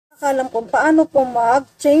nakakaalam kung paano po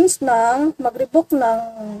mag-rebook ng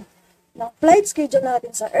flight schedule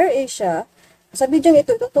natin sa AirAsia, sa video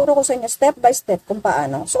ito, tuturo ko sa inyo step by step kung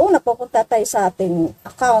paano. So, una, pupunta tayo sa ating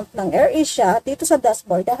account ng AirAsia. Dito sa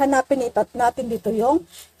dashboard, hanapin natin dito yung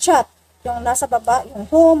chat. Yung nasa baba, yung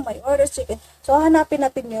home, my orders, chicken. So, hanapin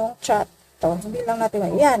natin yung chat. Ito, hindi lang natin.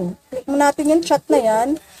 Yan. Click mo natin yung chat na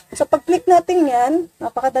yan. So, pag-click natin yan,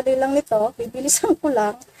 napakadali lang nito. Bibilisan ko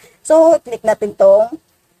lang. So, click natin tong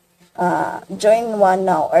join one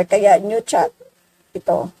now or kaya new chat.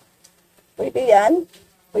 Ito. Pwede yan.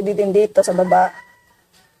 Pwede din dito sa baba.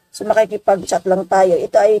 So, makikipag-chat lang tayo.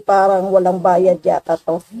 Ito ay parang walang bayad yata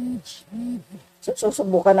to. So,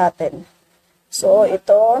 susubukan natin. So,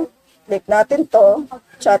 ito. Click natin to.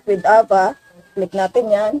 Chat with Ava. Click natin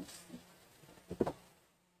yan.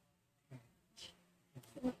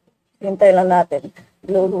 Hintay lang natin.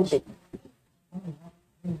 Loading.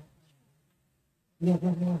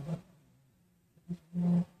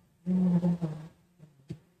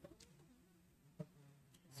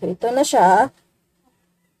 So, ito na siya.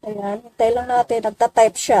 Ayan, hintay lang natin.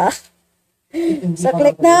 Nagta-type siya. So,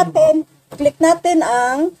 click natin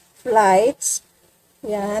ang flights.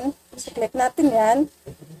 Ayan. So, click natin yan.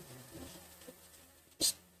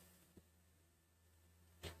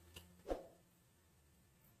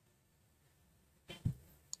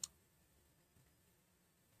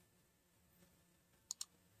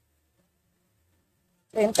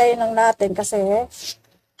 Hintayin lang natin kasi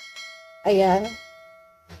ayan.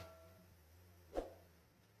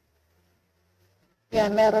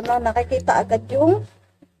 Yan, meron na nakikita agad yung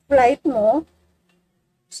flight mo.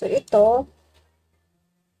 So, ito.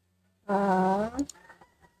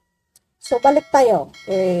 So, balik tayo.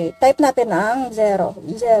 Type natin ang 0.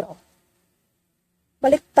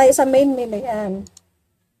 Balik tayo sa main menu. Yan.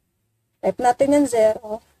 Type natin yung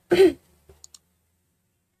 0.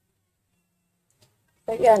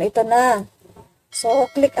 So, yan. Ito na. So,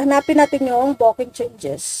 hanapin natin yung booking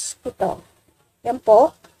changes. Ito. Yan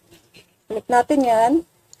po. Click natin yan.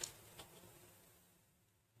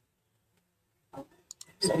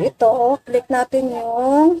 So, ito, click natin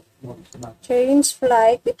yung change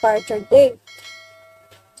flight departure date.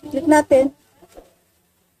 Click natin.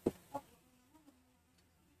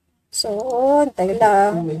 So, hintay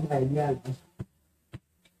lang.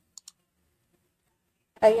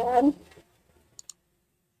 Ayan.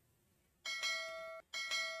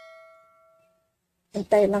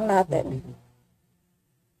 Hintay lang natin.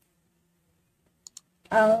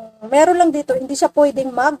 Meron lang dito, hindi siya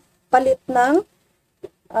pwedeng magpalit ng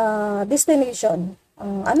destination.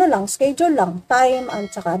 Ano lang, schedule lang, time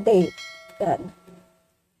and saka date. Yan.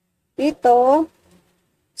 Dito,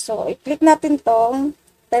 so, i-click natin tong,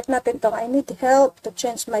 type natin tong, I need help to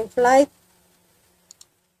change my flight.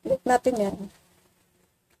 Click natin yan.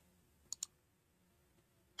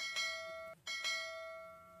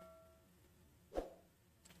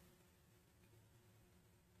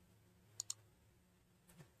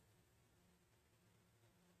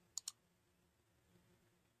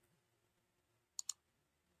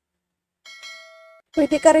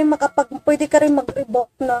 Pwede ka rin mag-rebook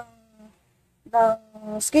ng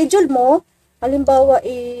schedule mo. Halimbawa,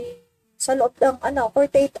 sa loob ng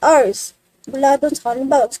 48 hours. Mula doon sa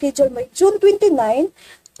halimbawa, schedule mo June 29,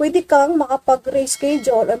 pwede kang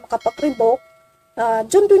makapag-reschedule o makapag-rebook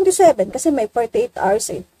June 27 kasi may 48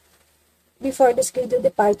 hours before the scheduled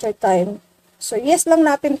departure time. So, yes lang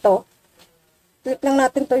natin to. Click lang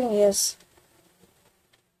natin to yung yes.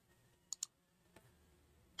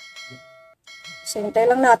 So, hintay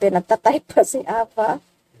lang natin. Nagtatype pa si Ava.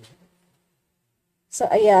 So,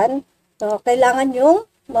 ayan. So, kailangan yung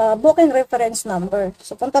booking reference number.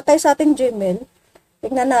 So, punta tayo sa ating Gmail.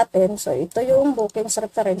 Tingnan natin. So, ito yung booking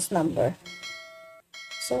reference number.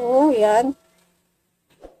 So, ayan.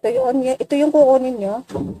 Ito yung kukunin nyo.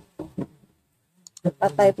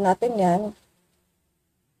 Pa-type natin yan.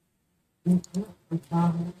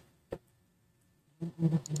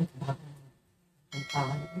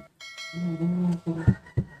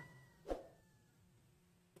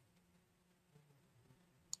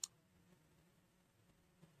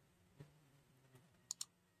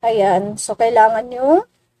 Ayan. So, kailangan yung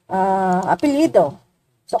apelyido.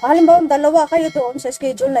 So, halimbawa, dalawa kayo doon sa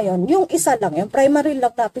schedule na yon, yung isa lang, yung primary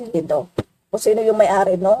lang na apelyido. Kung sino yung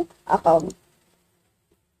may-ari ng account.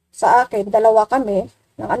 Sa akin, dalawa kami,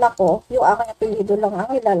 ng anak ko, yung aking apelyido lang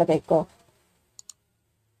ang ilalagay ko.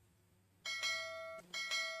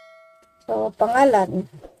 So, pangalan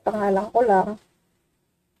ko lang.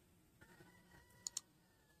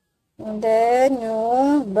 And then,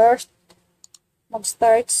 yung birth,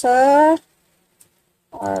 mag-start sa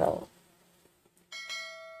araw.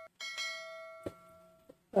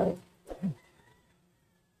 Sorry.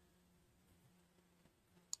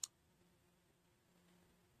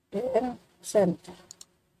 Then, send.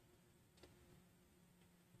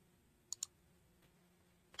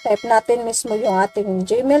 Type natin mismo yung ating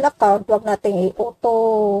Gmail account. Huwag natin i-auto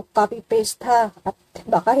copy-paste ha. At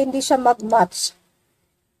baka hindi siya mag-match.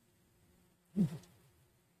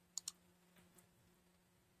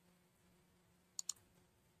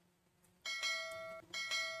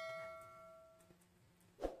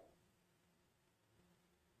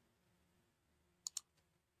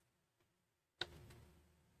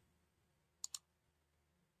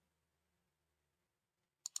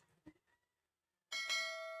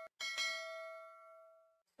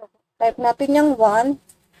 Type natin yung 1.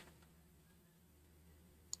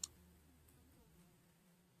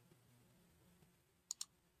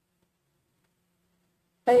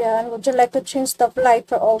 Ayan, would you like to change the flight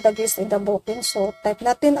for all the guests in the booking? So, type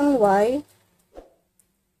natin ang Y.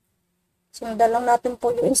 Sundan lang natin po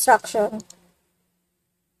yung instruction.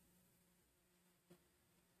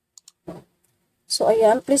 So,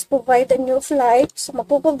 ayan, please provide a new flight. So,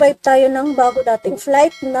 magpo-provide tayo ng bago dating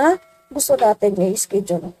flight na gusto natin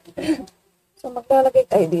i-schedule. So,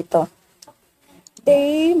 maglalagay tayo dito.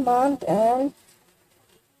 Day, month, and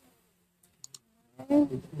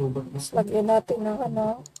mas lagyan natin ng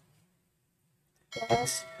ano.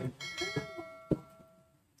 Plus.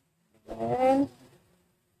 And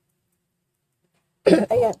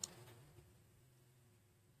ayan.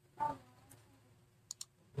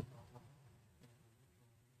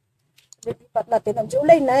 Lilipat natin ng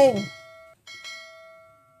July 9.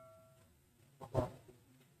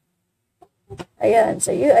 Ayan, so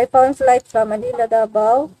I found flight from Manila,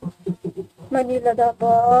 Davao. Manila,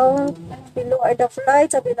 Davao. Below are the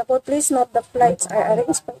flights available. Please note the flights are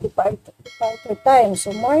arranged by departure time.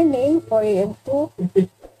 So, morning, 4 a.m. to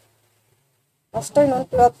afternoon,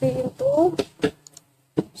 12 p.m. to.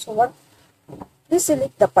 So, what? Please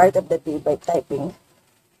select the part of the day by typing.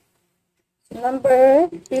 So, number,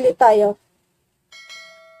 pili tayo.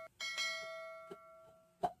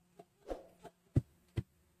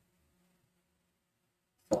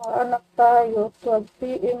 So, anak tayo, 12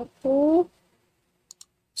 p.m. to.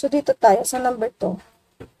 So, dito tayo sa number 2.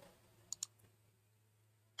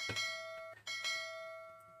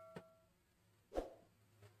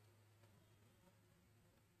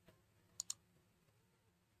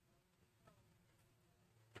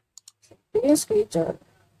 Yung schedule.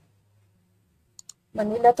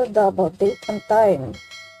 Manila to Davao, date and time.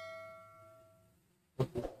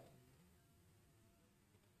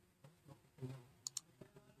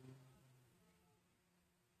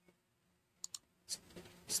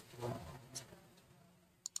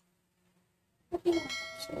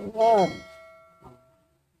 So, 1.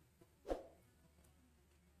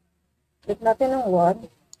 Click natin ng 1.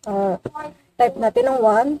 Type natin ng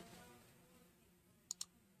 1.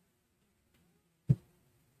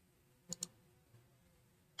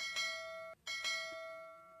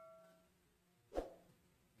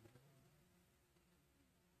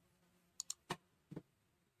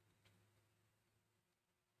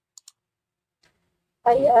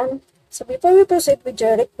 Ayan. So, before we proceed with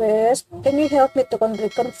your request, can you help me to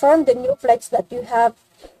confirm the new flights that you have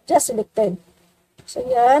just selected? So,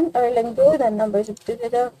 yan. Orlando, the number of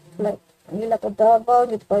the flight. Manila to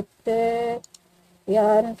Davao, new departure.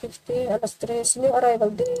 Yan, 15, alas 3, new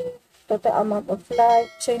arrival day. Total amount of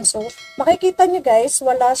flight, change. So, makikita nyo guys,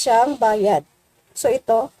 wala siyang bayad. So,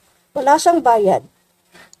 ito, wala siyang bayad.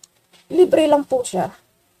 Libre lang po siya.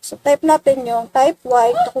 So, type natin yung type Y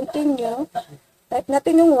to continue. Type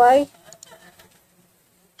natin yung Y.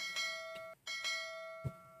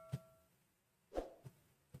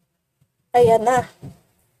 Ayan na.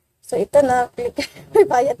 So, ito na. Click. May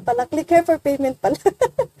bayad pala. Click here for payment pala.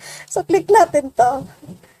 So, click natin to.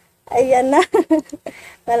 Ayan na.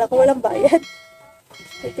 Kala ko walang bayad.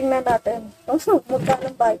 Titingnan natin kung magkano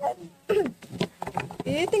ang bayad.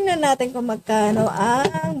 Titingnan natin kung magkano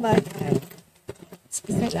ang bayad.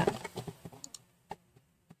 Excuse me lang.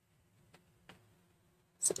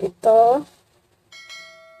 So, ito.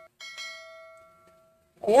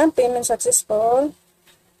 Ayan, payment successful.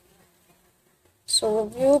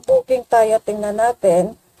 So, view booking tayo. Tingnan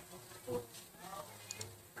natin.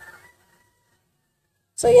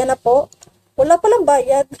 So, yan na po. Wala palang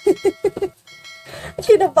bayad.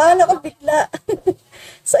 Kinabahan ako bigla.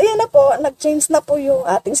 So, ayan na po. Nag-change na po yung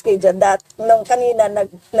ating schedule. Nung kanina,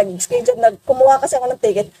 nag-schedule, kumuha kasi ako ng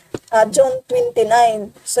ticket. June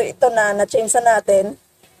 29. So, ito na-change na natin.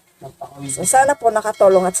 So, sana po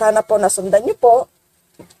nakatulong at sana po nasundan niyo po.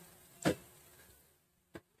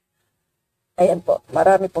 Ayan po.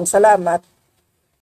 Marami pong salamat.